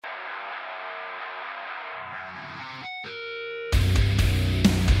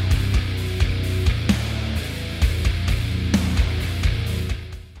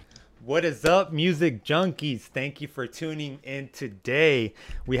What is up, music junkies? Thank you for tuning in today.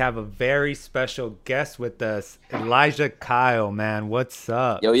 We have a very special guest with us, Elijah Kyle, man. What's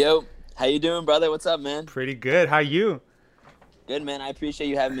up? Yo, yo. How you doing, brother? What's up, man? Pretty good. How you? Good, man. I appreciate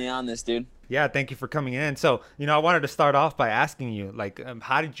you having me on this, dude. Yeah, thank you for coming in. So, I wanted to start off by asking you,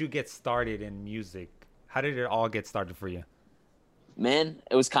 how did you get started in music? How did it all get started for you? Man,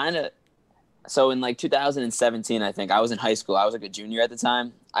 it was kind of so in like 2017, I think I was in high school. I was like a junior at the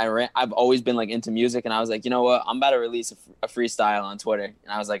time. I've always been like into music, and I was like, you know what? I'm about to release a freestyle on Twitter,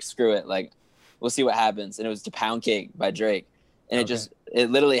 and I was like, screw it, like we'll see what happens. And it was to Pound Cake by Drake, and Okay. it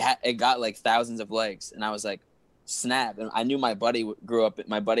literally it got like thousands of likes, and I was like, snap. And I knew my buddy grew up.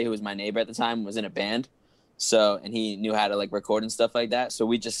 My buddy who was my neighbor at the time was in a band, and he knew how to like record and stuff like that. So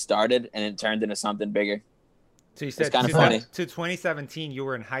we just started, and it turned into something bigger. So you It's said kind of funny. to 2017 you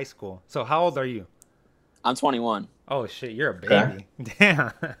were in high school. So how old are you? I'm 21. Oh shit, you're a Okay. baby.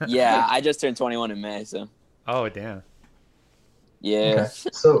 Damn. Yeah, I just turned 21 in May, so Oh damn. yeah, Okay.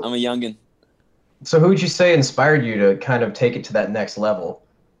 So, I'm a youngin. so who would you say inspired you to kind of take it to that next level?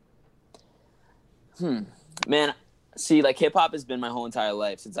 Man, see, like hip hop has been my whole entire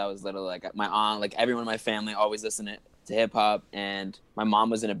life since I was little. Like my aunt, like everyone in my family always listened to hip hop, and my mom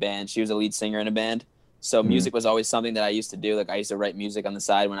was in a band. She was a lead singer in a band, so Mhm. music was always something that I used to do. Like I used to write music on the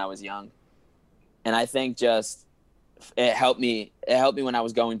side when I was young, and I think just it helped me. It helped me when I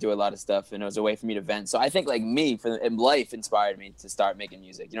was going through a lot of stuff, and it was a way for me to vent. So I think like me for in life inspired me to start making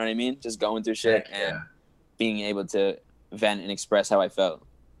music. You know what I mean? Just going through shit Heck and yeah. being able to vent and express how I felt.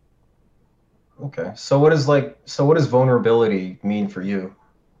 Okay. So what does vulnerability mean for you?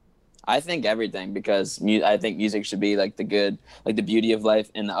 I think everything because I think music should be like the good, like the beauty of life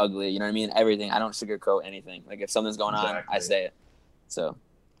and the ugly. You know what I mean? Everything. I don't sugarcoat anything. Like if something's going on, I Exactly. say it. So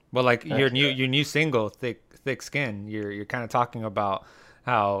Well, like Heck yeah. your new single, Thick Skin, you're kind of talking about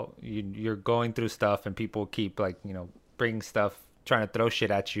how you're going through stuff and people keep bringing stuff, trying to throw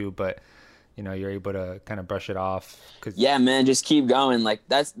shit at you, but you're able to kind of brush it off because yeah, man, just keep going. Like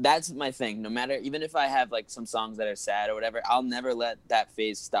that's my thing. No matter, even if I have like some songs that are sad or whatever, I'll never let that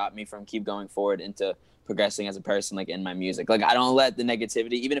phase stop me from keep going forward into progressing as a person, like in my music. Like I don't let the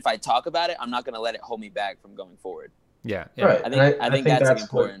negativity, even if I talk about it, I'm not gonna let it hold me back from going forward. yeah, yeah, Right. I And think I, I I think think that's like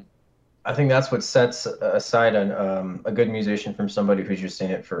that's what important. I think that's what sets aside a good musician from somebody who's just in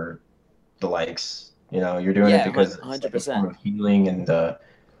it for the likes. You're doing it Yeah, because it's like a form 100%. of healing, and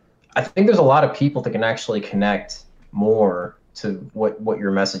I think there's a lot of people that can actually connect more to what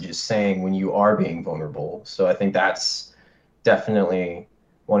your message is saying when you are being vulnerable. So I think that's definitely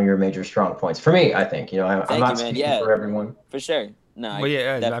one of your major strong points for me. I think I'm Thank you, not man. speaking Yeah, for everyone. for sure. No, well,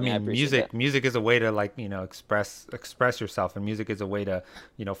 yeah. I definitely I mean, appreciate that. music is a way to express yourself, and music is a way to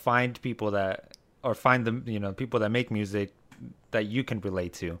find people that or find the people that make music that you can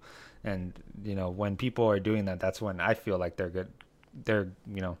relate to, and when people are doing that, that's when I feel like they're good. They're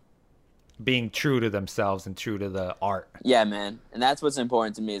being true to themselves and true to the art. Yeah, man. And that's what's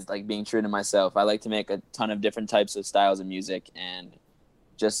important to me is like being true to myself. I like to make a ton of different types of styles of music and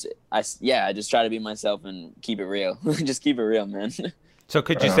I just try to be myself and keep it real. Just keep it real, man. So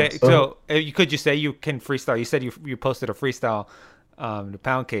could Right you on. say So could you say you can freestyle? You said you posted a freestyle to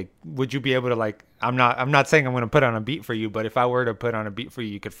Pound Cake. Would you be able to like I'm not saying I'm going to put on a beat for you, but if I were to put on a beat for you,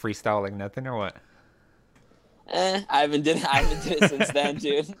 you could freestyle like nothing or what? I haven't did it since then,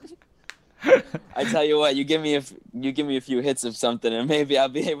 dude. I tell you what, you give me a few hits of something and maybe I'll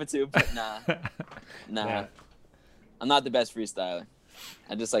be able to, but nah. Yeah. I'm not the best freestyler.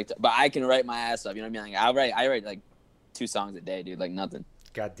 I just like to, but I can write my ass up. You know what I mean? Like I write like 2 songs a day, dude. Like nothing.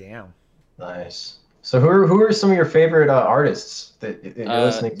 God damn. nice. So who are some of your favorite artists that you're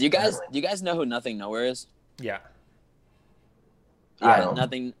listening to currently? Do you guys know who Nothing Nowhere is? Yeah. I Yeah, don't.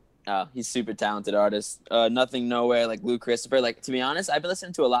 Nothing. He's super talented artist. Nothing Nowhere, like Lou Christopher. Like to be honest, I've been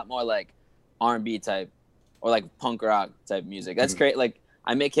listening to a lot more like R&B type or like punk rock type music. That's Mhm. great. Like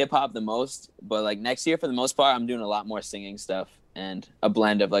I make hip hop the most, but like next year for the most part, I'm doing a lot more singing stuff and a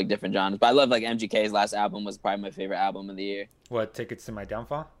blend of like different genres. But I love like MGK's last album was probably my favorite album of the year. What, Tickets to My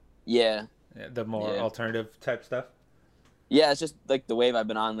Downfall? Yeah, Yeah, the more yeah. alternative type stuff. Yeah, it's just like the wave I've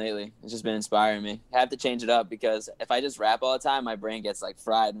been on lately. It's just been inspiring me. I have to change it up because if I just rap all the time, my brain gets like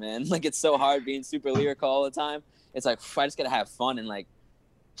fried, man. Like it's so hard being super lyrical all the time. It's like I just gotta have fun and like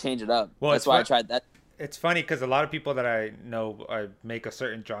change it up. Well, That's why I tried that. it's funny because a lot of people that I know make a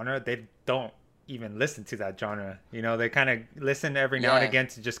certain genre, they don't even listen to that genre. They kind of listen every now and Yeah, again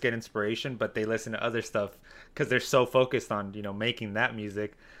to just get inspiration, but they listen to other stuff because they're so focused on making that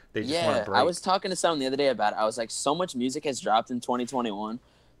music. They just want to yeah. I break. was talking to someone the other day about it. I was like, so much music has dropped in 2021,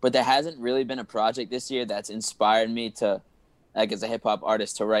 but there hasn't really been a project this year that's inspired me to like as a hip hop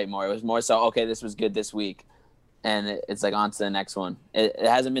artist to write more. It was more so, okay, this was good this week, and it's like on to the next one. It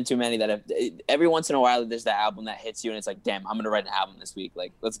hasn't been too many that have. Every once in a while, there's that album that hits you, and it's like, damn, I'm gonna write an album this week.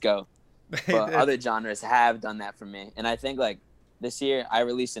 Like, let's go. But other genres have done that for me, and I think like this year I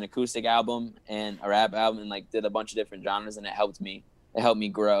released an acoustic album and a rap album, and like did a bunch of different genres, and it helped me. It helped me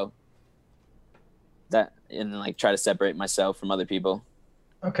grow. That and like try to separate myself from other people.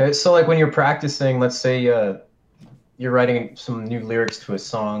 Okay, so like when you're practicing, let's say you're writing some new lyrics to a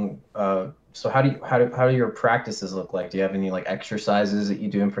song. So how do your practices look like? Do you have any like exercises that you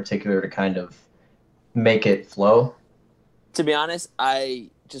do in particular to kind of make it flow? To be honest, I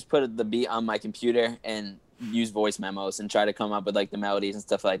just put the beat on my computer and use voice memos and try to come up with like the melodies and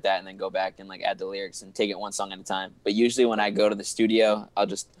stuff like that, and then go back and like add the lyrics and take it one song at a time. But usually when I go to the studio, I'll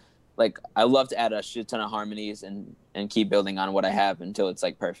just like I love to add a shit ton of harmonies and keep building on what I have until it's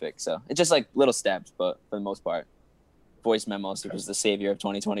like perfect. So it's just like little steps, but for the most part, voice memos was the savior of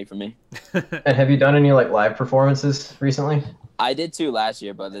 2020 for me. And have you done any like live performances recently? I did too last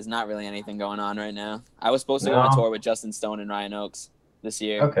year, but there's not really anything going on right now. I was supposed to go on tour with Justin Stone and Ryan Oakes this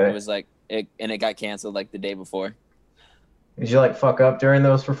year. Okay. It was like it got canceled like the day before. Did you like fuck up during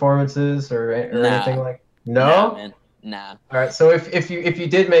those performances or anything like? No, nah, man. Nah. All right. So if you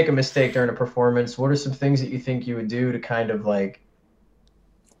did make a mistake during a performance, what are some things that you think you would do to kind of like?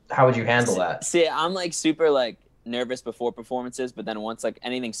 How would you handle that? See, I'm like super like nervous before performances, but then once like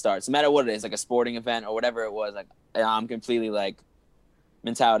anything starts, no matter what it is, like a sporting event or whatever it was, like I'm completely like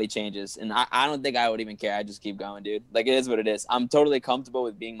mentality changes, and I don't think I would even care. I just keep going, dude. Like it is what it is. I'm totally comfortable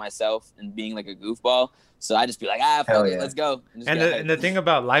with being myself and being like a goofball, so I just be like, fuck it, let's go. And the thing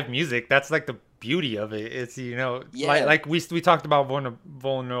about live music, that's like the beauty of it. It's like we talked about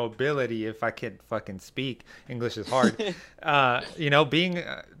vulnerability. If I could fucking speak English is hard.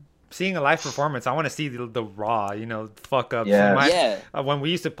 Seeing a live performance, I want to see the raw, fuck ups. When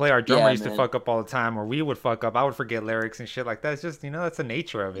we used to play, our drummer used to fuck up all the time, or we would fuck up. I would forget lyrics and shit like that. It's just, that's the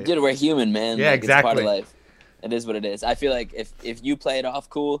nature of it. Dude, we're human, man. Yeah, exactly. It's part of life. It is what it is. I feel like if you play it off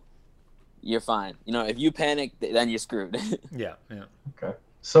cool, you're fine. If you panic, then you're screwed. Yeah. Okay.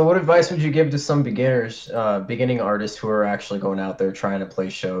 So what advice would you give to some beginners, beginning artists who are actually going out there trying to play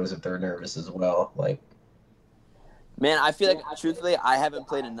shows if they're nervous as well? Like, man, I feel like, truthfully, I haven't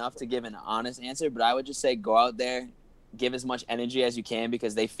played enough to give an honest answer, but I would just say go out there, give as much energy as you can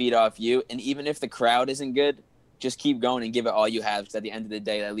because they feed off you. And even if the crowd isn't good, just keep going and give it all you have because at the end of the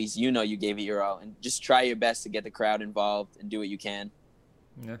day, at least you gave it your all. And just try your best to get the crowd involved and do what you can.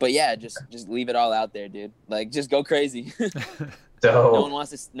 Yeah. But yeah, just leave it all out there, dude. Like, just go crazy. No one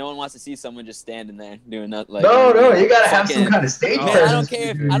wants to see someone just standing there doing nothing. Like, no, you gotta have some kind of stage presence. I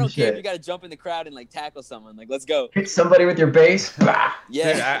don't care if you gotta jump in the crowd and like tackle someone. Like, let's go. Hit somebody with your bass.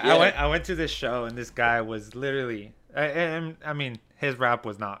 Yeah. Dude, I went to this show and this guy was literally, I mean, his rapping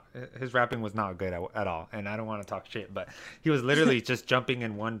was not good at all. And I don't want to talk shit, but he was literally just jumping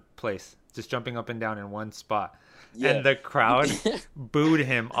in one place, just jumping up and down in one spot. Yeah. And the crowd booed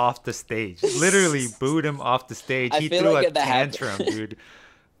him off the stage. Literally booed him off the stage. He threw a tantrum, dude.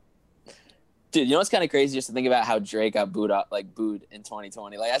 Dude, what's kind of crazy just to think about how Drake got booed in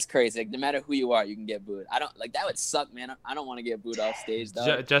 2020. Like, that's crazy. Like, no matter who you are, you can get booed. That would suck, man. I don't want to get booed off stage,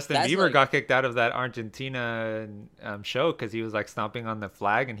 though. Justin Bieber got kicked out of that Argentina show because he was like stomping on the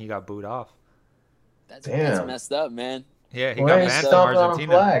flag and he got booed off. That's messed up, man. Yeah, he got banned from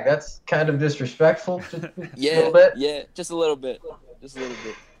Argentina. On a flag. That's kind of disrespectful. Just a little bit. Yeah, just a little bit.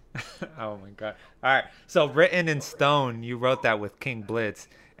 Oh my god! All right, so Written in Stone, you wrote that with King Blitz.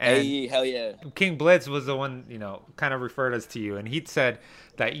 And hey, hell yeah! King Blitz was the one, kind of referred us to you, and he said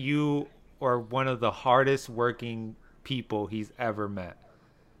that you are one of the hardest working people he's ever met.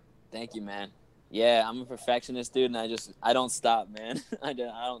 Thank you, man. Yeah, I'm a perfectionist, dude, and I don't stop, man. I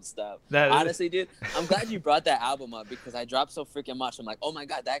don't stop. Honestly, dude, I'm glad you brought that album up because I dropped so freaking much. I'm like, oh my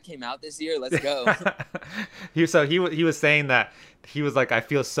god, that came out this year. Let's go. He was saying that he was like, I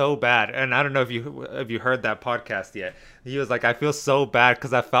feel so bad, and I don't know if you heard that podcast yet. He was like, I feel so bad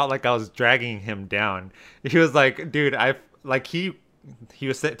because I felt like I was dragging him down. He was like, dude, he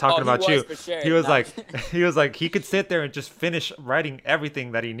was talking about you. Sure. He was like he could sit there and just finish writing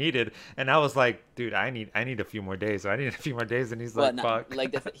everything that he needed, and I was like, dude, I need a few more days. So I need a few more days, and he's like, fuck.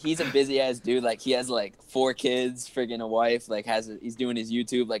 Like he's a busy ass dude. Like he has like 4 kids, friggin' a wife. Like he's doing his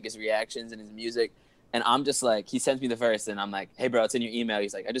YouTube, like his reactions and his music, and I'm just like, he sends me the verse, and I'm like, hey bro, it's in your email.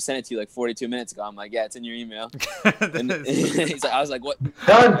 He's like, I just sent it to you like 42 minutes ago. I'm like, yeah, it's in your email. And he's like, I was like, what?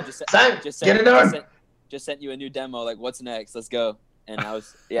 Done. Get it done. Just sent you a new demo. Like, what's next? Let's go. And I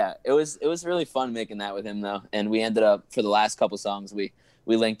was, yeah, it was really fun making that with him though. And we ended up for the last couple songs we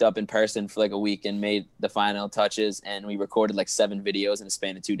linked up in person for like a week and made the final touches, and we recorded like 7 videos in a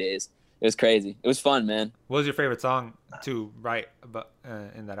span of 2 days. It was crazy. It was fun, man. What was your favorite song to write about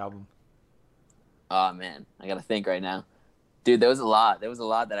in that album? Oh man, I gotta think right now, dude. There was a lot. There was a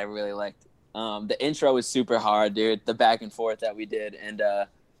lot that I really liked. The intro was super hard, dude. The back and forth that we did, and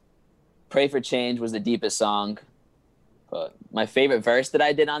 "Pray for Change" was the deepest song. But my favorite verse that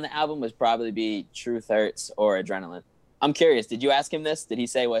I did on the album was probably be "Truth Hurts" or "Adrenaline." I'm curious. Did you ask him this? Did he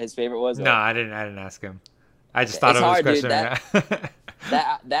say what his favorite was? No, I didn't. I didn't ask him. I just thought It's of hard, his dude. question.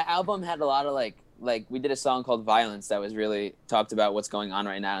 That album had a lot of like we did a song called "Violence" that was really talked about what's going on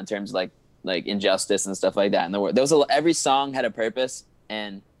right now in terms of like injustice and stuff like that in the world. There was every song had a purpose,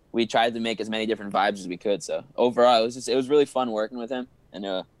 and we tried to make as many different vibes as we could. So overall, it was really fun working with him,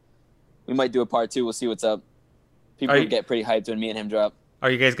 and we might do a part 2. We'll see what's up. People get pretty hyped when me and him drop.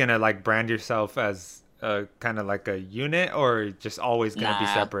 Are you guys gonna like brand yourself as kind of like a unit, or just always gonna be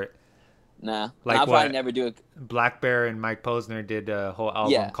separate? Nah, like I'll what probably never do it. Black Bear and Mike Posner did a whole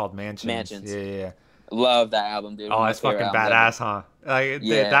album called Mansions. Yeah. Love that album, dude. Oh, it's fucking badass, huh? Like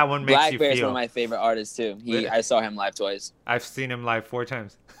that one makes Black you Bear's feel. one of my favorite artists too. I saw him live twice. I've seen him live 4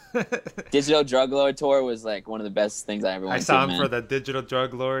 times. Digital Drug Lord tour was like one of the best things I ever went to. I saw him for the Digital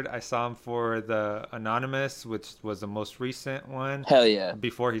Drug Lord. I saw him for the Anonymous, which was the most recent one. Hell yeah.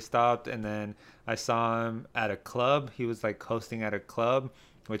 Before he stopped. And then I saw him at a club. He was like hosting at a club,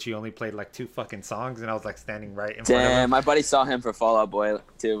 which he only played like 2 fucking songs, and I was like standing right in front of him. Damn, my buddy saw him for Fall Out Boy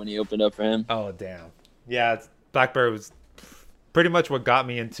too when he opened up for him. Oh damn. Yeah, Black Bear was pretty much what got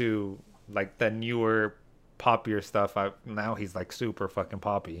me into like the newer poppier stuff. Now he's like super fucking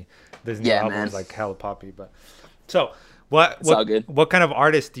poppy. This new album is like hella poppy. But so what kind of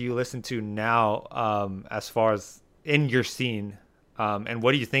artists do you listen to now, as far as in your scene, and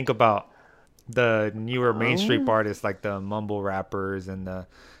what do you think about the newer mainstream artists like the mumble rappers and the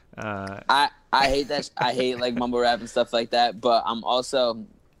I hate that. I hate like mumble rap and stuff like that, but I'm also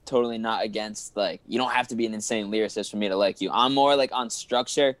totally not against, like, you don't have to be an insane lyricist for me to like you. I'm more like on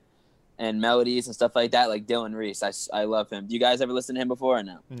structure and melodies and stuff like that, like Dylan Reese. I love him. Do you guys ever listen to him before or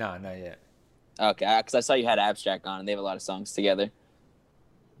no? No, not yet. Okay, because I saw you had Abstract on, and they have a lot of songs together.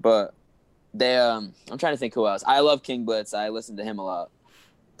 But they, I'm trying to think who else. I love King Blitz. I listen to him a lot,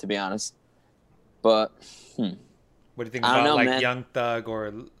 to be honest. But what do you think about like man. Young Thug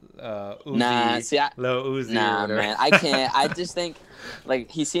or Uzi, Lil Uzi? Nah, man, I can't. I just think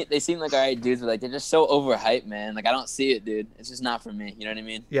like they seem like alright dudes, but like they're just so overhyped, man. Like I don't see it, dude. It's just not for me. You know what I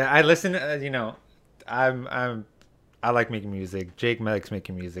mean? Yeah, I listen. I like making music. Jake likes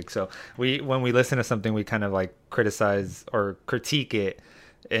making music. So when we listen to something, we kind of like criticize or critique it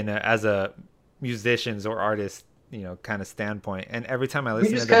as a musicians or artists, kind of standpoint. And every time I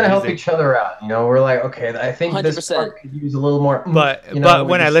listen, we just kind of help each other out. We're like, okay, I think 100%. This part could use a little more. But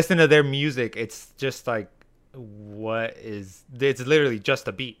when I listen to their music, it's just like, it's literally just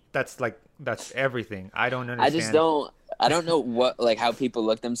a beat. That's everything. I don't understand. I don't know what, how people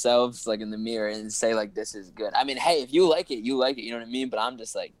look themselves like in the mirror and say like, this is good. I mean, hey, if you like it, you like it. You know what I mean? But I'm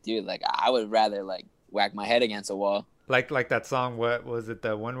just like, dude, like I would rather like whack my head against a wall. Like that song, what was it?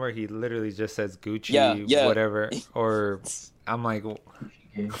 The one where he literally just says Gucci, whatever. Or I'm like,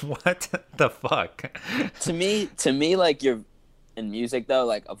 what the fuck? To me, like you're in music though,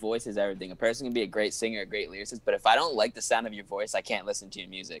 like a voice is everything. A person can be a great singer, a great lyricist, but if I don't like the sound of your voice, I can't listen to your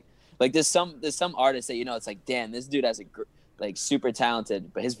music. Like there's some artists that it's like, damn, this dude has like super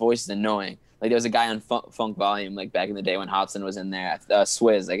talented, but his voice is annoying. Like there was a guy on Funk Volume like back in the day when Hobson was in there,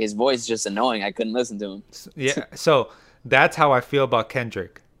 Swizz. Like his voice is just annoying. I couldn't listen to him. Yeah, so that's how I feel about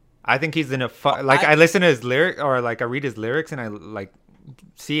Kendrick. I think he's in a I listen to his lyric or like I read his lyrics and I like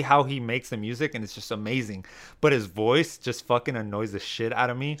see how he makes the music and it's just amazing. But his voice just fucking annoys the shit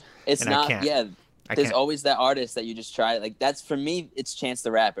out of me. It's not. There's always that artist that you just try. Like that's for me. It's Chance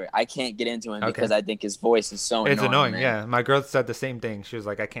the Rapper. I can't get into him because I think his voice is so annoying. It's annoying. Man. Yeah, my girl said the same thing. She was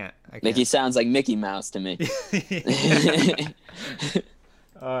like, I can't. Like he sounds like Mickey Mouse to me.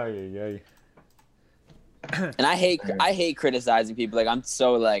 And I hate criticizing people. Like I'm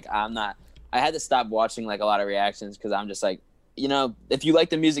so like I'm not. I had to stop watching like a lot of reactions because I'm just like, if you like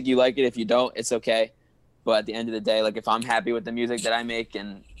the music, you like it. If you don't, it's okay. But at the end of the day, like if I'm happy with the music that I make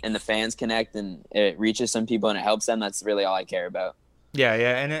and the fans connect and it reaches some people and it helps them, that's really all I care about. Yeah,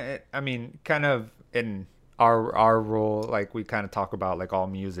 and I mean, kind of in our role, like we kind of talk about like all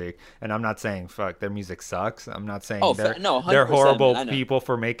music, and I'm not saying fuck their music sucks. I'm not saying they're horrible people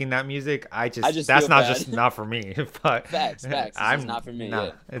for making that music. I just that's not bad. Just not for me. But facts. It's not for me.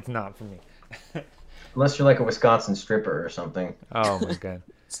 It's not for me. unless you're like a Wisconsin stripper or something. Oh my god.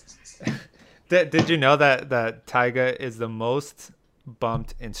 Did you know that Tyga is the most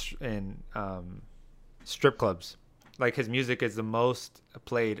bumped in strip clubs? Like his music is the most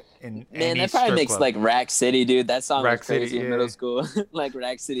played in Man, any that probably strip makes club. like Rack City, dude. That song Rack was crazy City, in yeah. middle school. Like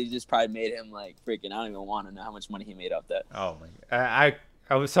Rack City just probably made him like freaking. I don't even want to know how much money he made off that. Oh my god.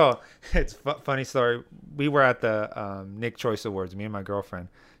 I was so it's funny story. We were at the Nick Choice Awards. Me and my girlfriend.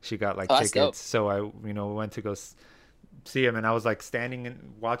 She got like Oh, that's dope. tickets, so I went to go see him, and I was like standing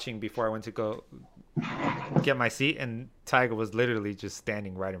and watching before I went to go get my seat, and Tyga was literally just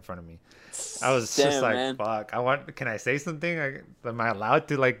standing right in front of me. I was just Damn, like, man. fuck. Can I say something? Am I allowed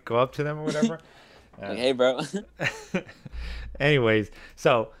to like go up to them or whatever? Like, hey, bro. Anyways,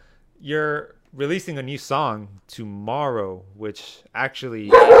 so you're releasing a new song tomorrow, which actually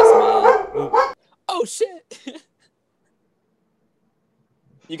Yes, man. Oh shit.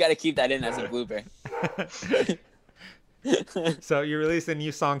 You got to keep that in as a blooper. So you release a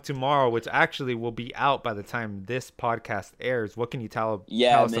new song tomorrow, which actually will be out by the time this podcast airs. What can you tell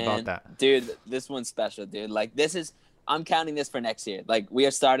us man. about that? Dude, this one's special, dude. Like I'm counting this for next year. Like we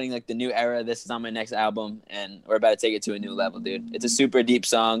are starting like the new era. This is on my next album and we're about to take it to a new level, dude. It's a super deep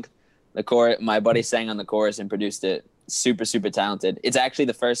song. The chorus, my buddy sang on the chorus and produced it. Super, super talented. It's actually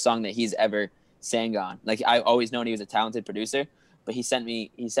the first song that he's ever sang on. Like I've always known he was a talented producer, but he sent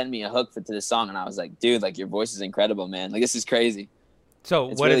me a hook to this song and I was like, dude, like your voice is incredible, man. Like this is crazy. So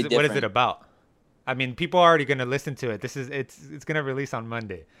It's what really is it? What is it different. about? I mean, people are already gonna listen to it. It's gonna release on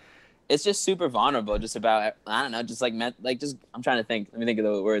Monday. It's just super vulnerable, just about, I don't know, just like I'm trying to think. Let me think of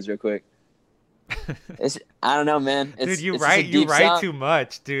the words real quick. I don't know, man. Dude, It's you just a write deep song. too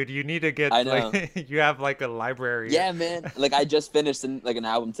much, dude. You need to get I know. like you have like a library. Yeah, man. Like I just finished like an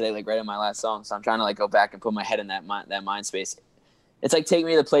album today, like right on my last song. So I'm trying to like go back and put my head in that mind space. It's like take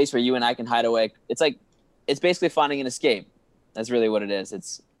me to the place where you and I can hide away. It's basically finding an escape. That's really what it is.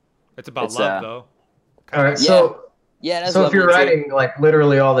 It's about love though. All right, Yeah. so that's so if you're lovely, too. writing like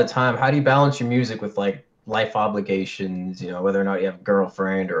literally all the time, how do you balance your music with like life obligations? You know, whether or not you have a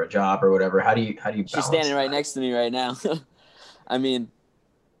girlfriend or a job or whatever. How do you balance She's standing right that? next to me right now. I mean,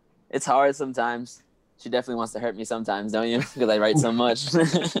 it's hard sometimes. She definitely wants to hurt me sometimes, don't you? Because I write so much.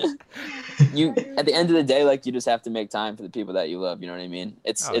 You at the end of the day, like you just have to make time for the people that you love. You know what I mean?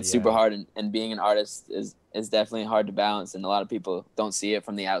 It's super yeah. hard, and being an artist is definitely hard to balance. And a lot of people don't see it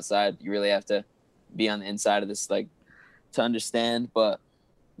from the outside. You really have to be on the inside of this, like, to understand. But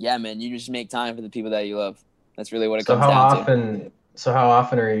yeah, man, you just make time for the people that you love. That's really what it So comes how down to. often? So how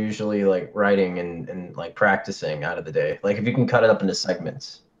often are you usually like writing and like practicing out of the day? Like if you can cut it up into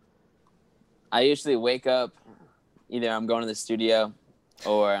segments. I usually wake up, either I'm going to the studio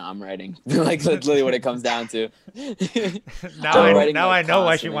or I'm writing. Like that's literally what it comes down to. Now I'm writing, I like, know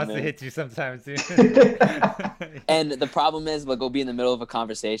why she constantly, wants to man. hit you sometimes, dude. And the problem is, like, we'll be in the middle of a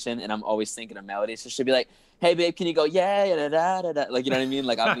conversation, and I'm always thinking of melodies. So she'll be like, "Hey, babe, can you go yeah da da da da?" Like, you know what I mean?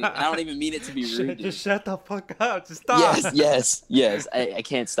 Like, and I don't even mean it to be rude. Just shut the fuck up. Just stop. Yes. I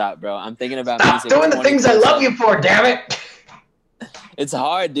can't stop, bro. I'm thinking about Stop music doing the things I 24/7. love you for, damn it! It's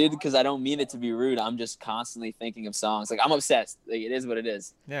hard, dude, because I don't mean it to be rude. I'm just constantly thinking of songs. Like, I'm obsessed. Like, it is what it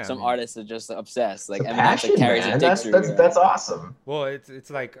is. Yeah, Some I mean, artists are just obsessed. Like, It's a Eminem passion, like, carries man. a dick That's through. that's awesome. well,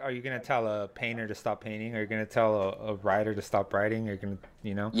 it's like, are you gonna tell a painter to stop painting? Are you gonna tell a writer to stop writing? Are you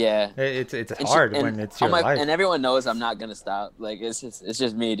gonna, Yeah. It's And hard and when it's your I'm life. and everyone knows I'm not gonna stop. Like it's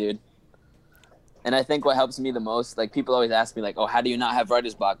just me, dude. And I think what helps me the most, like people always ask me, like, "Oh, how do you not have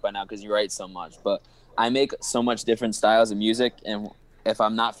writer's block by now? Because you write so much." But I make so much different styles of music, and if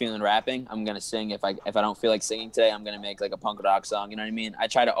I'm not feeling rapping, I'm gonna sing. If I don't feel like singing today, I'm gonna make like a punk rock song. You know what I mean? I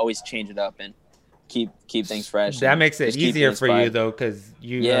try to always change it up and keep things fresh. That and makes it just keep easier for you inspired. though, because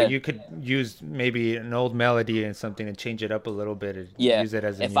you could use maybe an old melody and something and change it up a little bit and Yeah. use it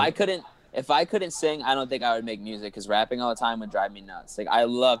as a If I couldn't sing, I don't think I would make music because rapping all the time would drive me nuts. Like I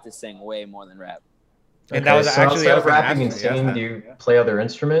love to sing way more than rap. And that was so actually- I outside was of gonna rapping and ask you, yeah. singing, do you play other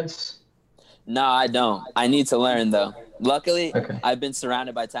instruments? No, I don't. I need to learn though. Luckily, Okay. I've been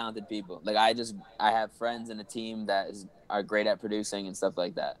surrounded by talented people. Like I have friends and a team that are great at producing and stuff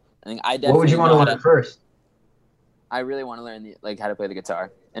like that. I think I definitely What would you want to know how learn first? I really want to learn how to play the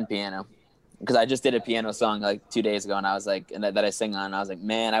guitar and piano. Because I just did a piano song like 2 days ago, and I was like, and that I sing on. And I was like,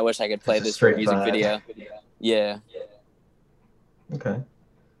 man, I wish I could play It's a this for a straight music vibe. video. Yeah. Okay.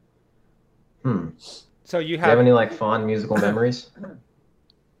 Do So you you have have any like fond musical memories?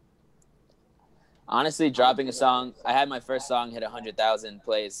 Honestly, dropping a song. I had my first song hit 100,000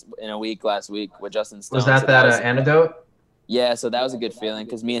 plays in a week last week with Justin Stone. Was that so that was- antidote? Yeah, so that was a good feeling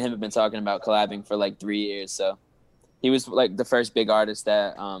because me and him have been talking about collabing for like 3 years. So he was like the first big artist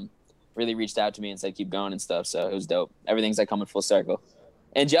that really reached out to me and said keep going and stuff. So it was dope. Everything's like coming full circle.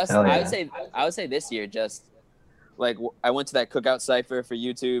 And just Hell yeah. I would say this year just like I went to that cookout cypher for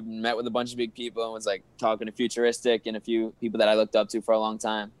YouTube and met with a bunch of big people and was like talking to Futuristic and a few people that I looked up to for a long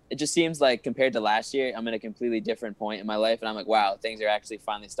time. It just seems like compared to last year, I'm at a completely different point in my life, and I'm like, wow, things are actually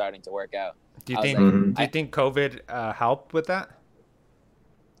finally starting to work out. Do you think COVID helped with that?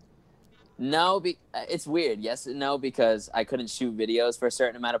 No, it's weird. Yes and no, because I couldn't shoot videos for a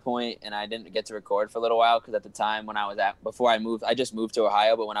certain amount of point, and I didn't get to record for a little while because at the time when before I moved, I just moved to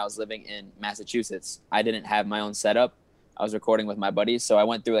Ohio, but when I was living in Massachusetts, I didn't have my own setup. I was recording with my buddies, so I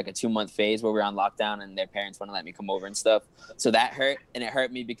went through like a 2-month phase where we were on lockdown, and their parents wouldn't let me come over and stuff. So that hurt, and it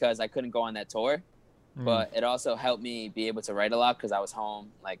hurt me because I couldn't go on that tour, but it also helped me be able to write a lot because I was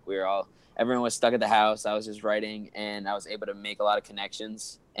home. Like everyone was stuck at the house. I was just writing, and I was able to make a lot of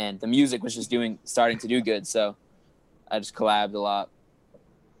connections. And the music was just starting to do good. So I just collabed a lot.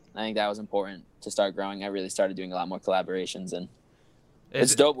 I think that was important to start growing. I really started doing a lot more collaborations, and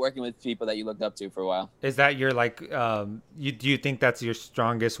it's dope working with people that you looked up to for a while. Is that your do you think that's your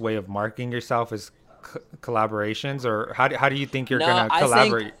strongest way of marketing yourself is collaborations, or how do you think you're gonna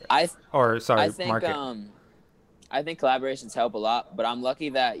collaborate? I think market? I think collaborations help a lot, but I'm lucky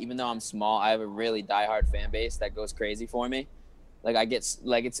that even though I'm small, I have a really diehard fan base that goes crazy for me. Like I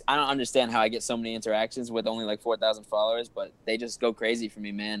don't understand how I get so many interactions with only like 4,000 followers, but they just go crazy for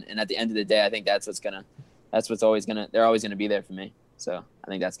me, man. And at the end of the day, I think they're always gonna be there for me. So I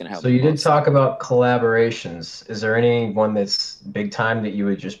think that's gonna help. So you did talk about collaborations. Is there any one that's big time that you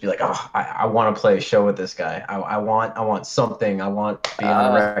would just be like, oh, I want to play a show with this guy. I want something. I want to be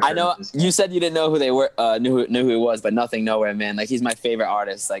on a record. I know you said you didn't know who they were, knew who he was, but Nothing Nowhere, man. Like he's my favorite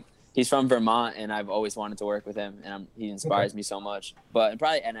artist. Like. He's from Vermont, and I've always wanted to work with him, and he inspires me so much. And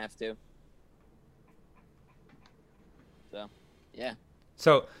probably NF too. So, yeah.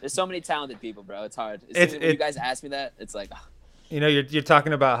 So there's so many talented people, bro. It's hard. When you guys ask me that, it's like, you're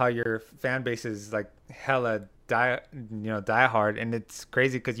talking about how your fan base is like hella diehard, and it's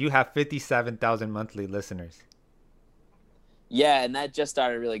crazy because you have 57,000 monthly listeners. Yeah, and that just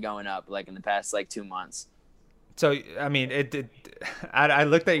started really going up like in the past like 2 months. So I mean, I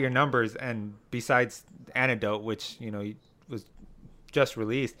looked at your numbers, and besides Antidote, which was just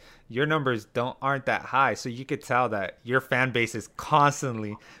released, your numbers aren't that high. So you could tell that your fan base is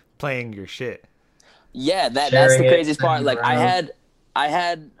constantly playing your shit. Yeah, that's the craziest part. Like I had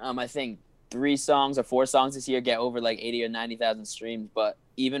I think 3 songs or 4 songs this year get over like 80 or 90,000 streams, but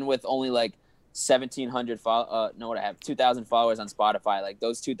even with only like 2,000 followers on Spotify, like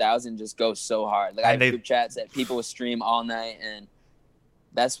those 2,000 just go so hard. Like I have group chats that people will stream all night, and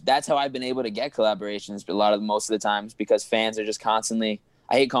that's how I've been able to get collaborations most of the times, because fans are just constantly,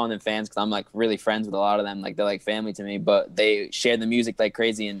 I hate calling them fans because I'm like really friends with a lot of them, like they're like family to me, but they share the music like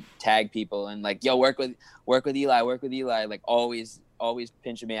crazy and tag people and like, yo, work with Eli, like always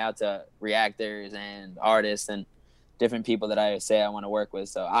pinching me out to reactors and artists and different people that I say I want to work with.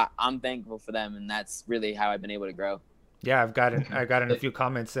 So I'm thankful for them, and that's really how I've been able to grow. Yeah, I got in a few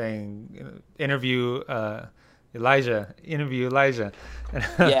comments saying interview Elijah.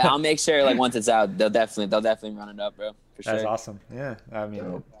 Yeah, I'll make sure like once it's out, they'll definitely run it up, bro. For sure. That's awesome. Yeah, I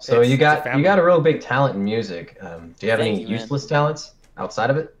mean, so you got a real big talent in music. Do you have any useless talents outside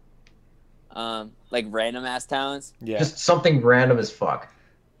of it? Like random ass talents? Yeah, just something random as fuck.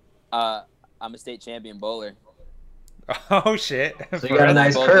 I'm a state champion bowler. Oh shit! So you got a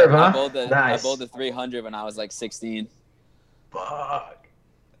nice curve, huh? I bowled the 300 when I was like 16. Fuck.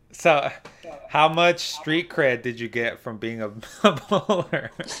 So, how much street cred did you get from being a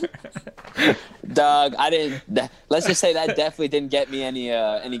bowler? Dog, I didn't. Let's just say that definitely didn't get me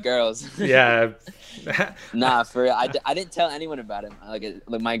any girls. Yeah. Nah, for real. I didn't tell anyone about it.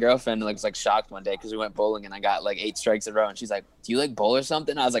 Like my girlfriend was like shocked one day because we went bowling and I got like 8 strikes in a row, and she's like, "Do you like bowl or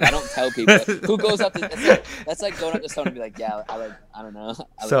something?" I was like, "I don't tell people." Like, who goes up to that's like going up to someone and be like, "Yeah, I don't know.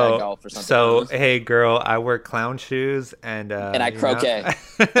 I like golf or something." So hey, girl, I wear clown shoes and I croquet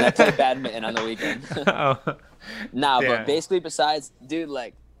and I play badminton on the weekend. Oh. Nah, but basically, besides, dude,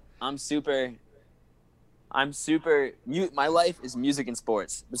 like, I'm super. My life is music and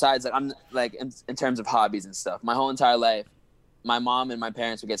sports. Besides, like, I'm like in terms of hobbies and stuff. My whole entire life, my mom and my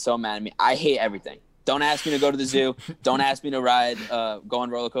parents would get so mad at me. I hate everything. Don't ask me to go to the zoo. Don't ask me to ride, go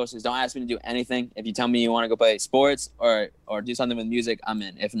on roller coasters. Don't ask me to do anything. If you tell me you want to go play sports or do something with music, I'm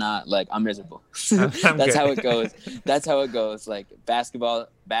in. If not, like, I'm miserable. That's how it goes. That's how it goes. Like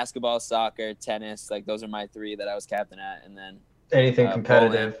basketball, soccer, tennis. Like those are my 3 that I was captain at, and then anything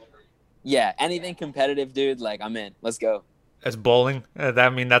competitive. Bowling. Yeah, anything competitive, dude. Like I'm in. Let's go. That's bowling.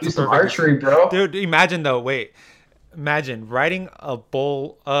 That's some archery, bro. Dude, imagine though. Wait. Imagine writing a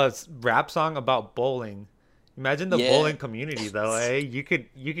rap song about bowling. Imagine the Yeah. bowling community though. You could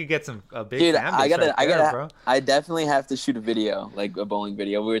get a big Dude, fan base right there, bro. I definitely have to shoot a video, like a bowling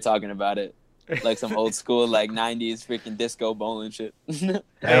video. We were talking about it, like some old school, like '90s freaking disco bowling shit. Hell Hey,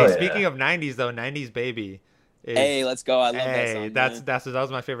 yeah. speaking of '90s though, '90s Baby. Hey, let's go! I love that Hey, song. that Man.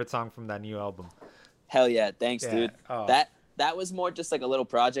 was my favorite song from that new album. Hell yeah, thanks, Yeah. dude. Oh. That was more just like a little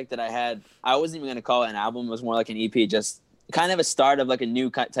project that I had. I wasn't even gonna call it an album. It was more like an EP, just kind of a start of like a new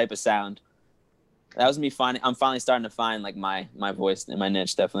type of sound. That was me finding. I'm finally starting to find like my voice and my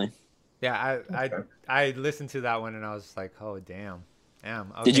niche, definitely. Yeah, Okay. I listened to that one and I was just like, oh damn.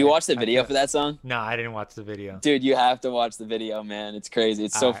 Did you Okay. watch the video for that song? No, I didn't watch the video. Dude, you have to watch the video, man. It's crazy.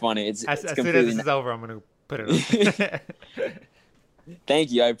 It's so Alright. funny. It's As soon as completely. this is over, I'm gonna put it up.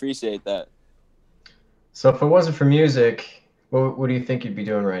 Thank you. I appreciate that. So if it wasn't for music, what do you think you'd be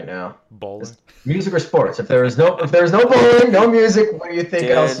doing right now? Bowling. Music or sports? If there was no bowling, no music, what do you think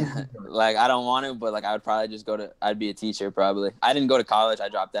else? Dude, like I don't want to, but like I would probably just I'd be a teacher probably. I didn't go to college. I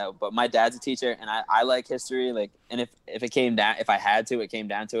dropped out, but my dad's a teacher and I like history. Like, and if it came down, if I had to, it came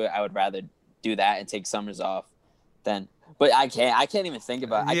down to it, I would rather do that and take summers off than. But I can't even think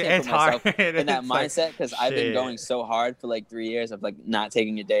about. I Yeah, can't it's put myself hard. in that It's like, mindset because I've been shit. going so hard for like 3 years of like not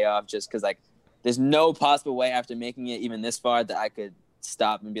taking a day off just because like there's no possible way after making it even this far that I could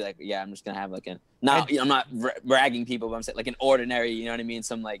stop and be like, yeah, I'm just gonna have like I'm not bragging people, but I'm saying like an ordinary, you know what I mean,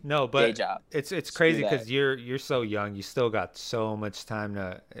 some like No, day but job. it's crazy that. because you're so young. You still got so much time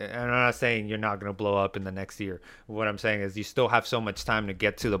to. And I'm not saying you're not gonna blow up in the next year. What I'm saying is you still have so much time to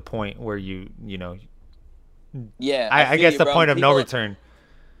get to the point where you know. Yeah, I feel guess you, the bro. point of no People- return.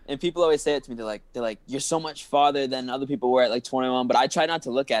 And people always say it to me. They're like, you're so much farther than other people were at like 21. But I try not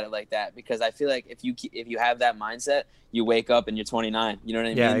to look at it like that because I feel like if you have that mindset, you wake up and you're 29. You know what I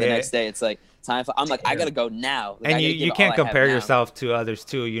mean? Yeah, The yeah. next day, it's like time for. I'm like, I gotta go now. Like, I And gotta you give it can't all I have compare now. yourself to others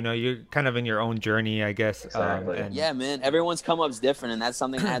too. You know, you're kind of in your own journey, I guess. Exactly. And Yeah, man. Everyone's come up's different, and that's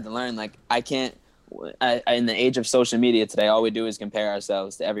something I had to learn. Like, I can't. In the age of social media today, all we do is compare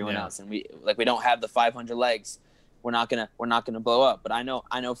ourselves to everyone Yeah. else, and we don't have the 500 likes. We're not gonna blow up. But I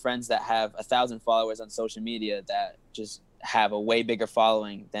know friends that have 1,000 followers on social media that just have a way bigger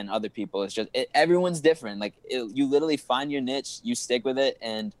following than other people. It's just everyone's different. Like you literally find your niche, you stick with it,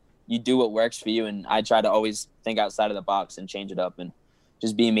 and you do what works for you. And I try to always think outside of the box and change it up and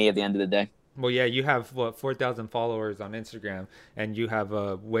just be me at the end of the day. Well, yeah, you have 4,000 followers on Instagram, and you have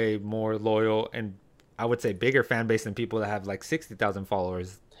a way more loyal and I would say bigger fan base than people that have like 60,000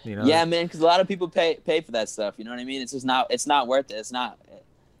 followers. You know? Yeah, man, because a lot of people pay for that stuff. You know what I mean? It's just it's not worth it.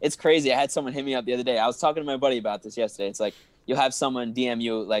 It's crazy. I had someone hit me up the other day. I was talking to my buddy about this yesterday. It's like you'll have someone DM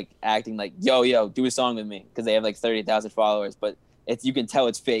you like acting like, yo, do a song with me because they have like 30,000 followers, but you can tell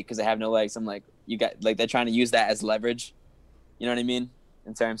it's fake because they have no likes. I'm like, you got like they're trying to use that as leverage. You know what I mean?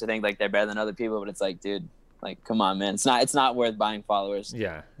 In terms of think like they're better than other people, but it's like, dude, like come on, man. It's not worth buying followers.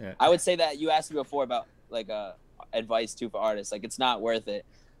 Yeah. I would say that you asked me before about like advice too for artists. Like it's not worth it.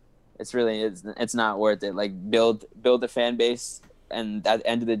 It's not worth it. Like build a fan base, and at the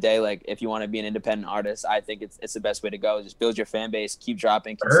end of the day, like if you want to be an independent artist, I think it's the best way to go. Just build your fan base, keep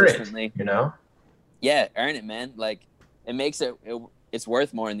dropping consistently. Earn it, you know? Yeah, earn it, man. Like it makes it's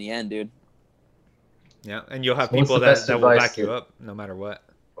worth more in the end, dude. Yeah, and you'll have So what's people the that best will advice back you that- up no matter what.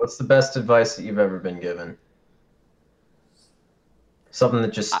 What's the best advice that you've ever been given? Something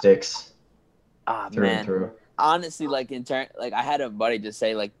that just sticks through and through. Honestly, like like I had a buddy just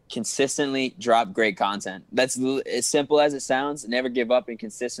say like consistently drop great content. That's as simple as it sounds. Never give up and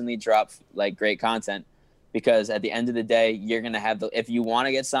consistently drop like great content, because at the end of the day, you're gonna have if you want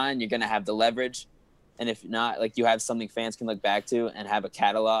to get signed, you're gonna have the leverage, and if not, like you have something fans can look back to and have a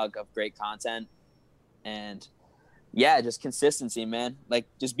catalog of great content, and yeah, just consistency, man. Like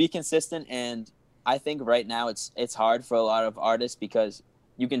just be consistent, and I think right now it's hard for a lot of artists because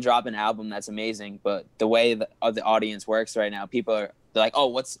you can drop an album that's amazing, but the way the audience works right now, they're like, oh,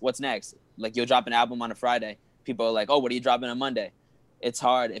 what's next? Like you'll drop an album on a Friday. People are like, oh, what are you dropping on Monday? It's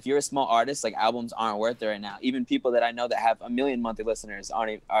hard. If you're a small artist, like albums aren't worth it right now. Even people that I know that have 1 million monthly listeners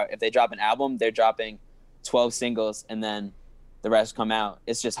if they drop an album, they're dropping 12 singles and then the rest come out.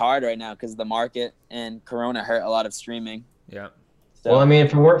 It's just hard right now because the market and Corona hurt a lot of streaming. Yeah. So, Well, I mean,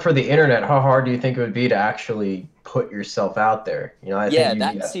 if it weren't for the internet, how hard do you think it would be to actually put yourself out there? You know, I think you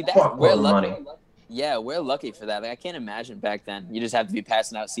need a fuckload we're of lucky. money. Yeah, we're lucky for that. Like I can't imagine back then. You just have to be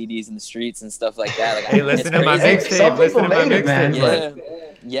passing out CDs in the streets and stuff like that. Like, Hey, listen it's to my crazy. mixtape. Some Listen to people my made it, man, mixtape.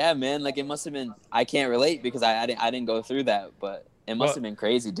 but- Yeah, man. Like it must have been. I can't relate because I didn't go through that, but it must have been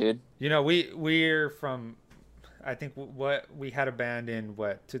crazy, dude. You know, we're from I think what we had a band in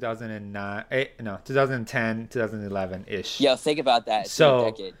what 2009, no 2010, 2011 ish. Yo, think about that. It's been a So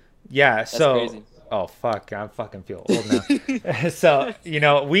decade. yeah, That's so crazy. oh fuck, I fucking feel old now. So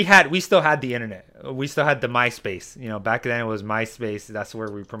we still had the internet. We still had the MySpace. Back then it was MySpace. That's where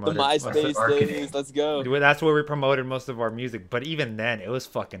we The promoted. MySpace marketing. days. Let's go. That's where we promoted most of our music. But even then, it was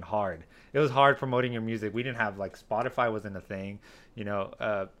fucking hard. It was hard promoting your music. We didn't have like Spotify wasn't a thing.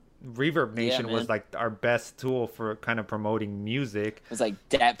 Reverb Nation was man. like our best tool for kind of promoting music. It was like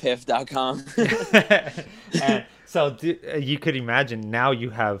datpiff.com. And so you could imagine now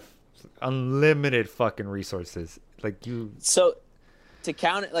you have unlimited fucking resources. Like you. So to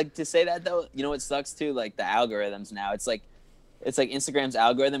count it, like to say that though, you know what sucks too? Like the algorithms now. It's like Instagram's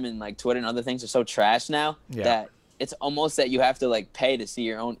algorithm and like Twitter and other things are so trash now that it's almost that you have to like pay to see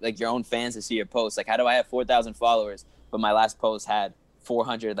your own fans to see your posts. Like how do I have 4,000 followers but my last post had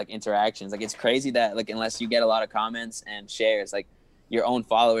 400 like interactions? Like it's crazy that like unless you get a lot of comments and shares, like your own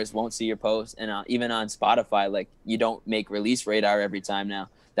followers won't see your post. And even on Spotify, like you don't make release radar every time now.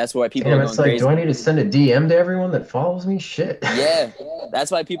 That's why people are going it's like, crazy. do I need to send a DM to everyone that follows me? Shit. Yeah,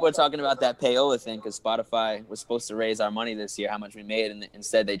 that's why people are talking about that payola thing, because Spotify was supposed to raise our money this year, how much we made, and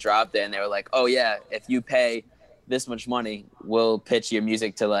instead they dropped it, and they were like, oh yeah, if you pay this much money, we'll pitch your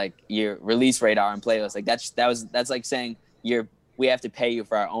music to like your release radar and playlist. Like that's like saying we have to pay you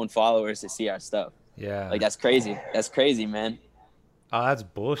for our own followers to see our stuff. Yeah. Like that's crazy. That's crazy, man. Oh, that's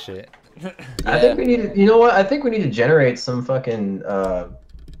bullshit. I think we need to, you know what? I think we need to generate some fucking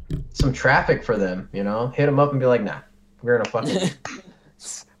some traffic for them. Hit them up and be like, nah, we're gonna fucking.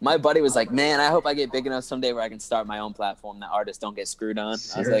 My buddy was like, man, I hope I get big enough someday where I can start my own platform that artists don't get screwed on.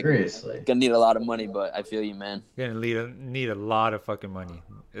 Seriously. I was like, gonna need a lot of money, but I feel you, man. You're gonna need a lot of fucking money,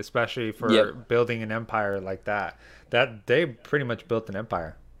 especially for building an empire like that. That they pretty much built an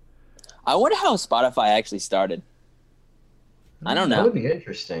empire. I wonder how Spotify actually started. I don't know. That would be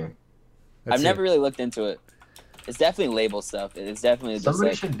interesting. I've never really looked into it. It's definitely label stuff. It's definitely just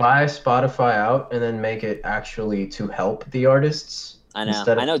Somebody should buy Spotify out and then make it actually to help the artists. I know.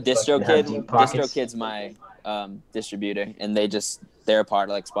 I know DistroKid's my distributor, and they're a part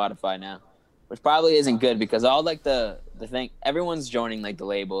of like Spotify now, which probably isn't good because all like the thing, everyone's joining like the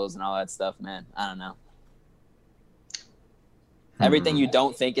labels and all that stuff, man. I don't know. Everything you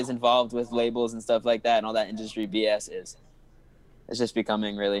don't think is involved with labels and stuff like that, and all that industry BS it's just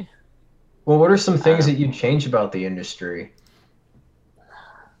becoming really. Well, what are some things that you'd change about the industry?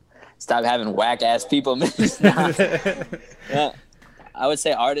 Stop having whack ass people. Yeah. I would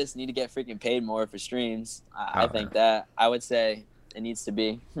say artists need to get freaking paid more for streams. I think that. I would say it needs to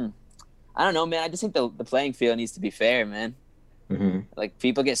be. I don't know, man. I just think the playing field needs to be fair, man. Mm-hmm. Like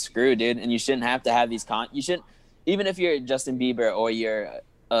people get screwed, dude, and you shouldn't have to have these you shouldn't, even if you're Justin Bieber or you're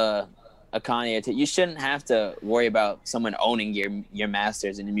a Kanye, you shouldn't have to worry about someone owning your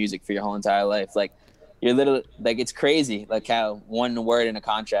masters and your music for your whole entire life. Like you're it's crazy, like how one word in a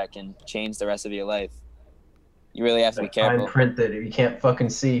contract can change the rest of your life. You really have to be careful. Fine print that you can't fucking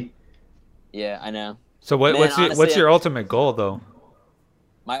see. Yeah, I know. So what's your ultimate goal though?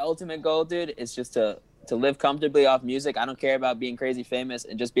 My ultimate goal, dude, is just to live comfortably off music. I don't care about being crazy famous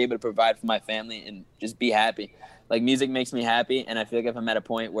and just be able to provide for my family and just be happy. Like music makes me happy, and I feel like if I'm at a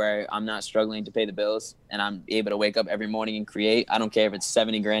point where I'm not struggling to pay the bills and I'm able to wake up every morning and create, I don't care if it's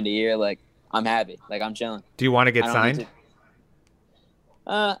 $70,000 a year. Like I'm happy. Like I'm chilling. Do you want to get signed?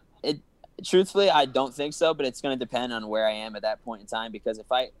 Truthfully, I don't think so, but it's going to depend on where I am at that point in time. Because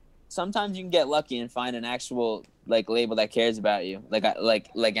sometimes you can get lucky and find an actual like label that cares about you, like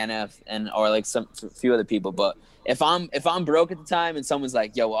NF or like some few other people. But if I'm broke at the time and someone's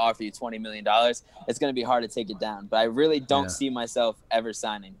like, "Yo, we'll offer you $20 million," it's going to be hard to take it down. But I really don't see myself ever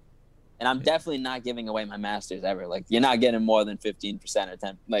signing, and I'm definitely not giving away my masters ever. Like you're not getting more than 15% or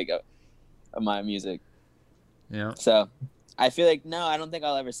 10% of my music. Yeah. So. I feel like no, I don't think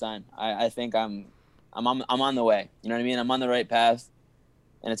I'll ever sign. I think I'm on the way. You know what I mean? I'm on the right path,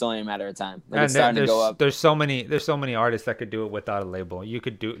 and it's only a matter of time. Like it's starting to go up. There's so many artists that could do it without a label. You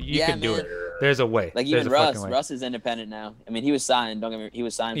could do it. There's a way. Like There's even Russ. Russ is independent now. I mean, he was signed. Don't get me. He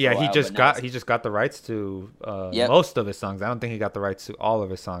was signed. For a while, he just got the rights to most of his songs. I don't think he got the rights to all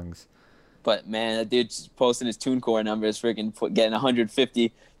of his songs. But man, that dude's posting his TuneCore numbers, freaking getting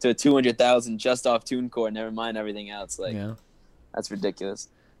 150 to 200,000 just off TuneCore. Never mind everything else. Like. Yeah. That's ridiculous.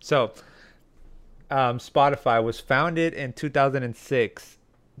 So, Spotify was founded in 2006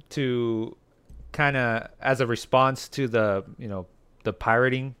 to kind of as a response to the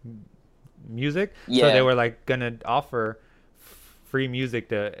pirating music. Yeah. So they were like gonna offer free music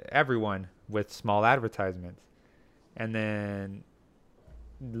to everyone with small advertisements, and then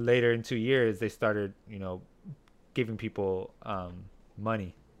later in 2 years they started giving people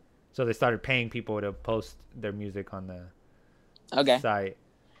money. So they started paying people to post their music on the Okay. site.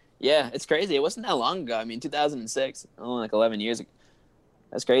 Yeah, it's crazy. It wasn't that long ago. I mean, 2006, only like 11 years ago.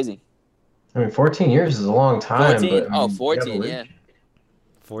 That's crazy. I mean, 14 years is a long time. 14? But, I Oh, mean, 14, yeah.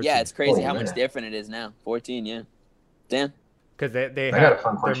 14. Yeah, it's crazy Oh, how much man. different it is now. 14, yeah. Damn. Because they I got a had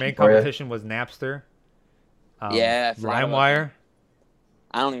fun their question main for you. competition was Napster, Yeah, I forgot about LimeWire.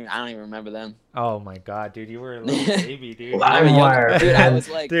 I don't even remember them. Oh my god, dude, you were a little baby, dude. I'm a young- LimeWire, Dude, I man. was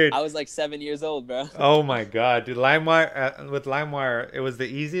like Dude. I was like 7 years old, bro. Oh my god, dude! LimeWire with LimeWire, it was the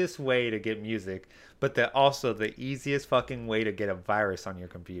easiest way to get music, but also the easiest fucking way to get a virus on your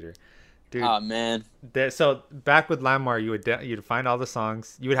computer, dude. Oh man. So back with LimeWire, you'd find all the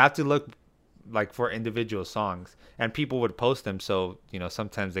songs. You would have to look like for individual songs, and people would post them. So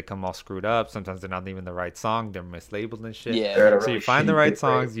sometimes they come all screwed up. Sometimes they're not even the right song. They're mislabeled and shit. Yeah. They're at a So really you find the shitty right bit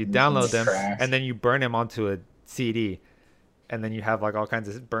songs, rate. you This download one's them, trash. and then you burn them onto a CD, and then you have like all kinds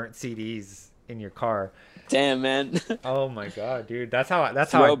of burnt CDs in your car. Damn, man. Oh my god, dude! That's how I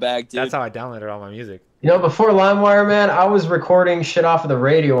Throwback, dude. that's how I downloaded all my music. Before LimeWire, man, I was recording shit off of the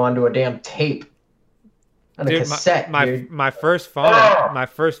radio onto a damn tape. On a Dude, cassette, dude. my first phone, Oh!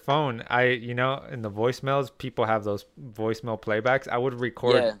 in the voicemails, people have those voicemail playbacks. I would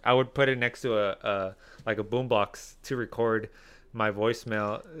record, Yeah. I would put it next to a boombox to record my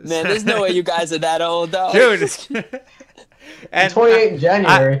voicemail. Man, there's no way you guys are that old, though. Dude. And 28 in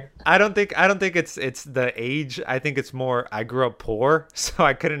January. I don't think it's the age. I think it's more I grew up poor, so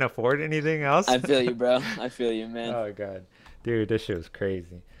I couldn't afford anything else. I feel you, bro. I feel you, man. Oh god, dude, this shit was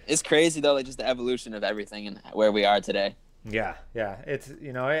crazy. It's crazy though, like just the evolution of everything and where we are today. Yeah,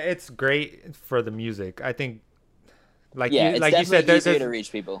 it's great for the music. I think, Yeah, it's like you said, definitely easier there's to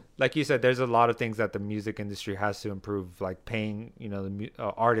reach people. like you said, there's a lot of things that the music industry has to improve, like paying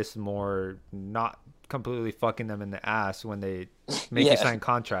artists more, not completely fucking them in the ass when they make you Yeah. sign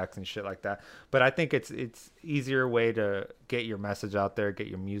contracts and shit like that. But I think it's easier way to get your message out there, get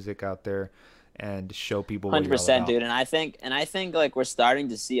your music out there, and show people what you're all 100%, about. dude. And I think like we're starting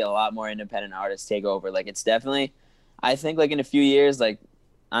to see a lot more independent artists take over. Like it's definitely, I think like in a few years, like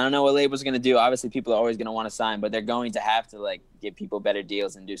I don't know what labels are gonna do. Obviously, people are always gonna want to sign, but they're going to have to like give people better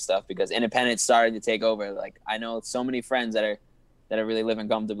deals and do stuff because independent's starting to take over. Like I know so many friends that are really living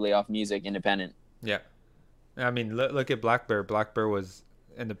comfortably off music, independent. Yeah, I mean, look at Black Bear. Black Bear was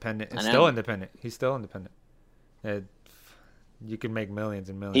independent. It's I know. still independent. He's still independent. You can make millions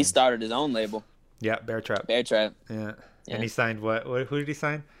and millions. He started his own label, Yeah, Bear Trap. Bear Trap. Yeah. Yeah. And he signed what? Who did he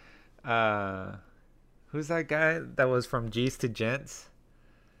sign? Who's that guy that was from G's to Gents?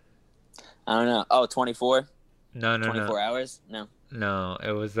 I don't know. Oh, 24? No, 24 hours? No. No,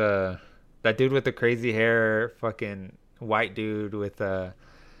 it was that dude with the crazy hair, fucking white dude with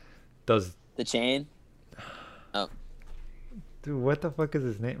those. The Chain? Dude, what the fuck is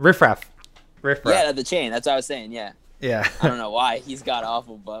his name? Riff Raff. Yeah, The Chain. That's what I was saying. Yeah. Yeah. I don't know why he's got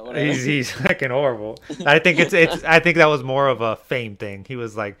awful, but whatever. he's fucking horrible. I think it's I think that was more of a fame thing. He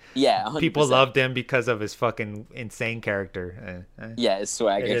was like, Yeah, 100%. people loved him because of his fucking insane character. Yeah, his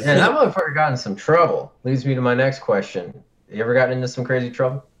swagger. It is. Man, that motherfucker got in some trouble. Leads me to my next question. You ever gotten into some crazy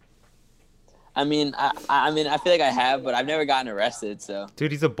trouble? I mean, I feel like I have, but I've never gotten arrested. So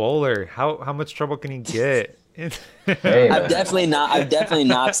Dude, he's a bowler. How much trouble can he get? Hey, I've man. definitely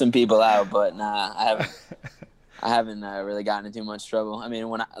knocked some people out, but nah, I haven't really gotten in too much trouble. I mean,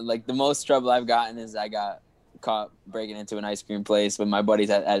 the most trouble I've gotten is I got caught breaking into an ice cream place with my buddies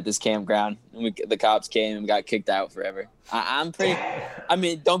at this campground, and the cops came and got kicked out forever. I'm pretty. I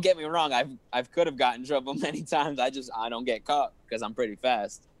mean, don't get me wrong. I could have gotten in trouble many times. I don't get caught because I'm pretty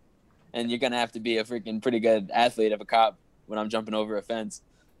fast, and you're gonna have to be a freaking pretty good athlete of a cop when I'm jumping over a fence.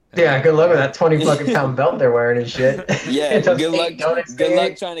 Yeah, good luck with that 20 fucking pound belt they're wearing and shit. Yeah, Those good luck. eight don't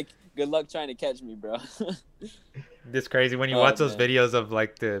Good luck trying to catch me, bro. It's crazy when you Oh, watch those man. videos of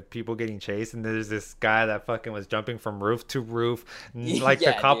like the people getting chased, and there's this guy that fucking was jumping from roof to roof. And, like the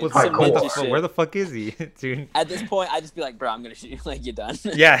Yeah, cop dude, was some like, "What the ninja fuck? shit. Where the fuck is he, dude?" At this point, I just be like, bro, I'm gonna shoot you. Like, you're done.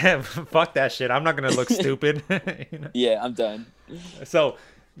 Yeah, fuck that shit. I'm not gonna look stupid. Yeah, I'm done. So,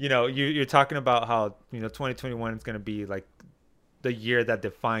 you're talking about how 2021 is gonna be like the year that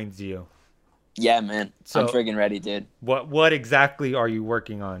defines you. Yeah, man. So- I'm friggin' ready, dude. What exactly are you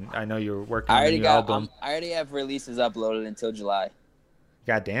working on? I know you're working on a new album. I already have releases uploaded until July.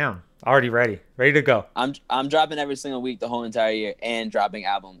 God damn, already ready to go. I'm dropping every single week the whole entire year and dropping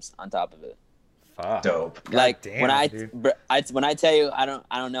albums on top of it. Fuck. Dope. God Like damn, when dude. when I tell you, I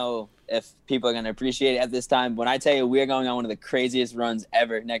don't know if people are gonna appreciate it at this time. When I tell you we're going on one of the craziest runs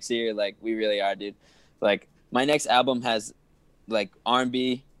ever next year, like we really are, dude. Like my next album has like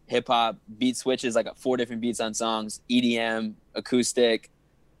R&B, hip hop, beat switches, like 4 different beats on songs, EDM, acoustic,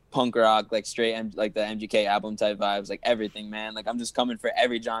 punk rock, like straight like the MGK album type vibes, like everything, man. Like I'm just coming for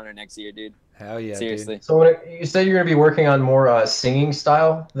every genre next year, dude. Hell yeah, Seriously. dude. So you said you're gonna be working on more singing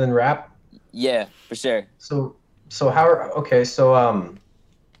style than rap. Yeah, for sure. So okay, so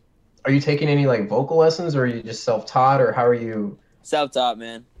are you taking any like vocal lessons, or are you just self-taught, or how are you? Self-taught,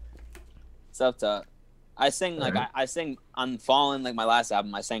 man. Self-taught. I sing like Alright. I sing on Fallen, like my last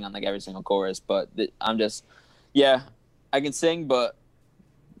album. I sang on like every single chorus, but I'm just, yeah, I can sing, but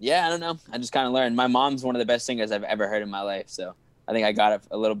yeah, I don't know. I just kind of learned. My mom's one of the best singers I've ever heard in my life, so I think I got it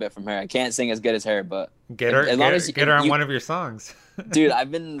a little bit from her. I can't sing as good as her, but Get her, as long as get her on you- one of your songs. dude, I've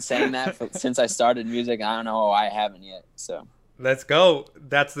been saying that since I started music. And I don't know why I haven't yet. So Let's go.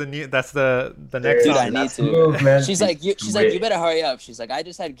 That's the next Dude, song. I need That's to. the move, man. she's like, you better hurry up. She's like, I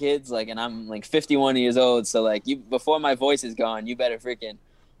just had kids, like, and I'm like 51 years old, so like, you before my voice is gone, you better freaking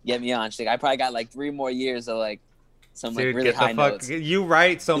get me on. She's like, I probably got like 3 more years of like some like Dude, really get high the fuck. notes. You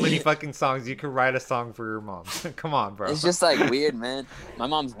write so many fucking songs. You could write a song for your mom. Come on, bro. It's just like weird, man. My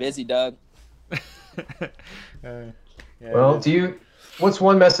mom's busy, Doug. Yeah, Well, it is. what's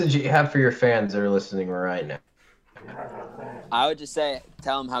one message you have for your fans that are listening right now? I would just say,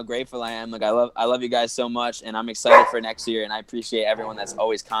 tell them how grateful I am. Like, I love you guys so much, and I'm excited for next year. And I appreciate everyone that's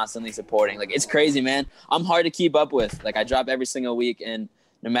always constantly supporting. Like, it's crazy, man. I'm hard to keep up with. Like, I drop every single week, and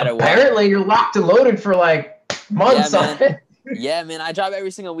no matter what. Apparently, you're locked and loaded for like months Yeah, on man. it. Yeah, man. I drop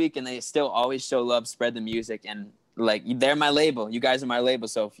every single week, and they still always show love, spread the music, and like they're my label. You guys are my label.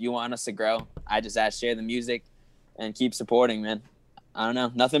 So if you want us to grow, I just ask share the music, and keep supporting, man. I don't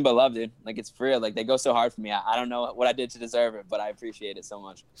know, nothing but love, dude. Like it's for real. Like they go so hard for me. I don't know what I did to deserve it, but I appreciate it so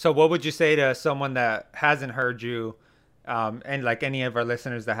much. So, what would you say to someone that hasn't heard you, and like any of our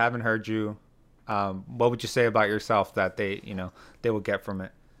listeners that haven't heard you? What would you say about yourself that they will get from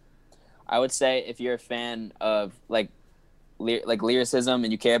it? I would say if you're a fan of like lyricism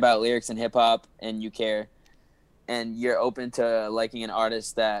and you care about lyrics and hip hop and you care and you're open to liking an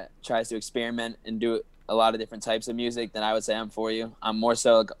artist that tries to experiment and do a lot of different types of music, then I would say I'm for you. I'm more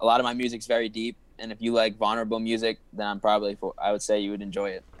so like, a lot of my music's very deep, and if you like vulnerable music, then I would say you would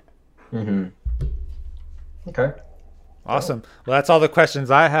enjoy it. Mm-hmm. Okay. Awesome. Well, that's all the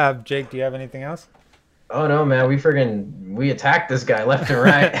questions I have. Jake, do you have anything else? Oh no, man, we attacked this guy left and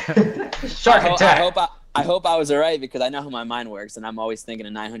right. Shark attack. I hope I was alright because I know how my mind works, and I'm always thinking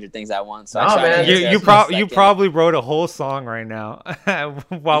of 900 things at once. So Oh, I try man. to get You to as much as I you can. probably wrote a whole song right now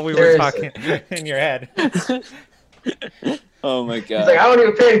while we were Seriously. talking in your head. Oh my He's god! like, I don't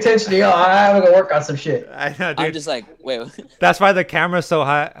even pay attention to y'all. I'm gonna work on some shit. I know, dude. I'm just like, wait. That's why the camera's so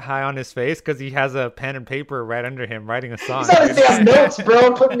high on his face, because he has a pen and paper right under him writing a song. He's on his damn notes,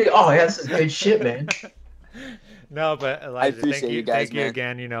 bro. Putting me. Oh, yeah, this is good shit, man. No, but Elijah, appreciate you guys, thank you man.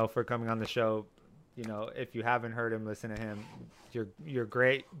 again, for coming on the show. If you haven't heard him, listen to him. You're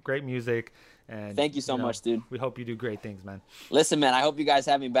great music, and Thank you so much, dude. We hope you do great things, man. Listen, man, I hope you guys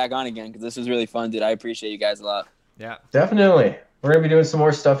have me back on again because this was really fun, dude. I appreciate you guys a lot. Yeah. Definitely. We're gonna be doing some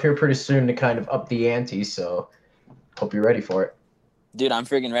more stuff here pretty soon to kind of up the ante. So, hope you're ready for it. Dude, I'm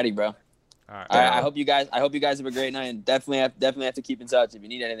freaking ready, bro. All right. All right, I hope you guys have a great night, and definitely have to keep in touch. If you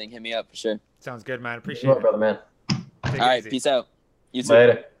need anything, hit me up for sure. Sounds good, man. You Appreciate well, it. brother, man. Take it All right, easy. peace out. You too.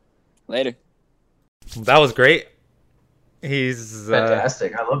 Later. Later. That was great. He's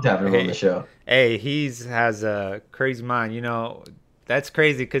Fantastic. I loved having him on the show. Hey, has a crazy mind. That's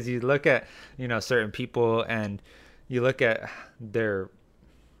crazy because you look at certain people and you look at their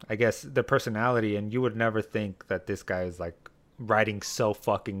personality, and you would never think that this guy is like writing so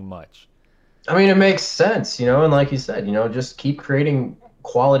fucking much. I mean, it makes sense, and like you said, just keep creating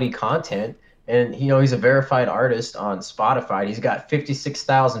quality content. And, he's a verified artist on Spotify. He's got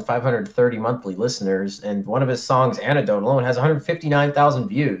 56,530 monthly listeners. And one of his songs, Antidote alone, has 159,000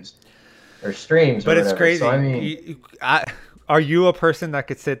 views or streams. But or it's whatever. crazy. So, I mean, Are you a person that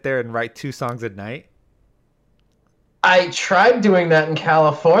could sit there and write 2 songs a night? I tried doing that in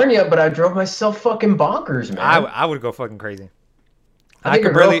California, but I drove myself fucking bonkers, man. I would go fucking crazy. I think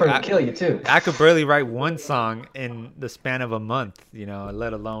your girlfriend would kill you, too. I could barely write 1 song in the span of a month,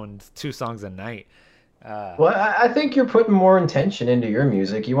 let alone 2 songs a night. Well, I think you're putting more intention into your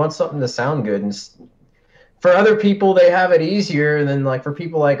music. You want something to sound good. And for other people, they have it easier than, like, for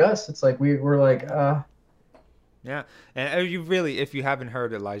people like us. It's like we're like, Yeah, and if you haven't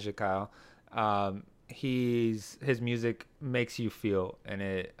heard Elijah Kyle, his music makes you feel, and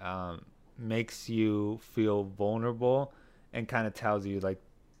it makes you feel vulnerable, and kind of tells you like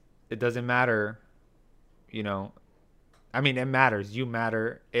it doesn't matter, I mean, it matters. You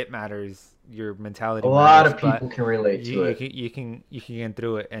matter. It matters. Your A mentality lot matters. of But people can relate to it. you can get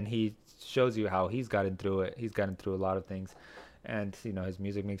through it, and he shows you how he's gotten through it. He's gotten through a lot of things, and his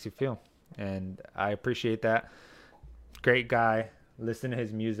music makes you feel, and I appreciate that. Great guy. Listen to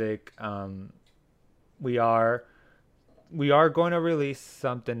his music. We are going to release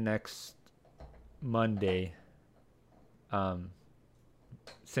something next Monday.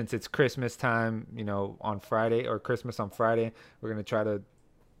 Since it's Christmas time, on Friday, or Christmas on Friday, we're going to try to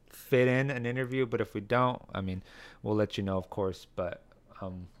fit in an interview. But if we don't, I mean, we'll let you know, of course. But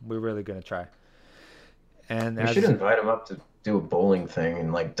we're really going to try. And We should invite him up to do a bowling thing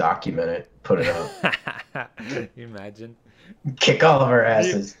and like document it, put it up. You imagine? Kick all of our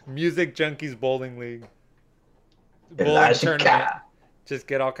asses. Music Junkies Bowling League. Bowling Elijah tournament. Cat. Just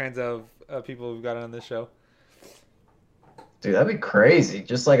get all kinds of people who've got on the show. Dude, that'd be crazy.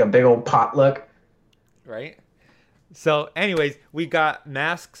 Just like a big old potluck. Right? So, anyways, we got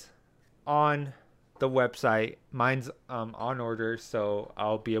masks on the website. Mine's on order, so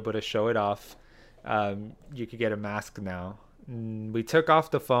I'll be able to show it off. You could get a mask now. We took off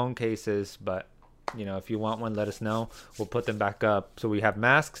the phone cases, but if you want one, let us know. We'll put them back up. So we have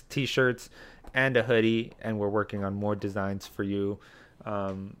masks, t-shirts, and a hoodie, and we're working on more designs for you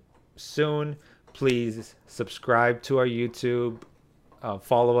soon. Please subscribe to our YouTube.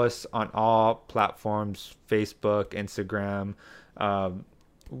 Follow us on all platforms: Facebook, Instagram.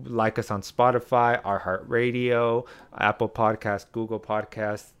 Like us on Spotify, iHeartRadio, Apple Podcast, Google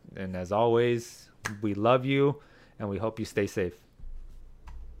Podcast. And as always, we love you, and we hope you stay safe.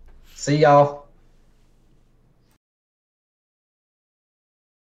 See y'all.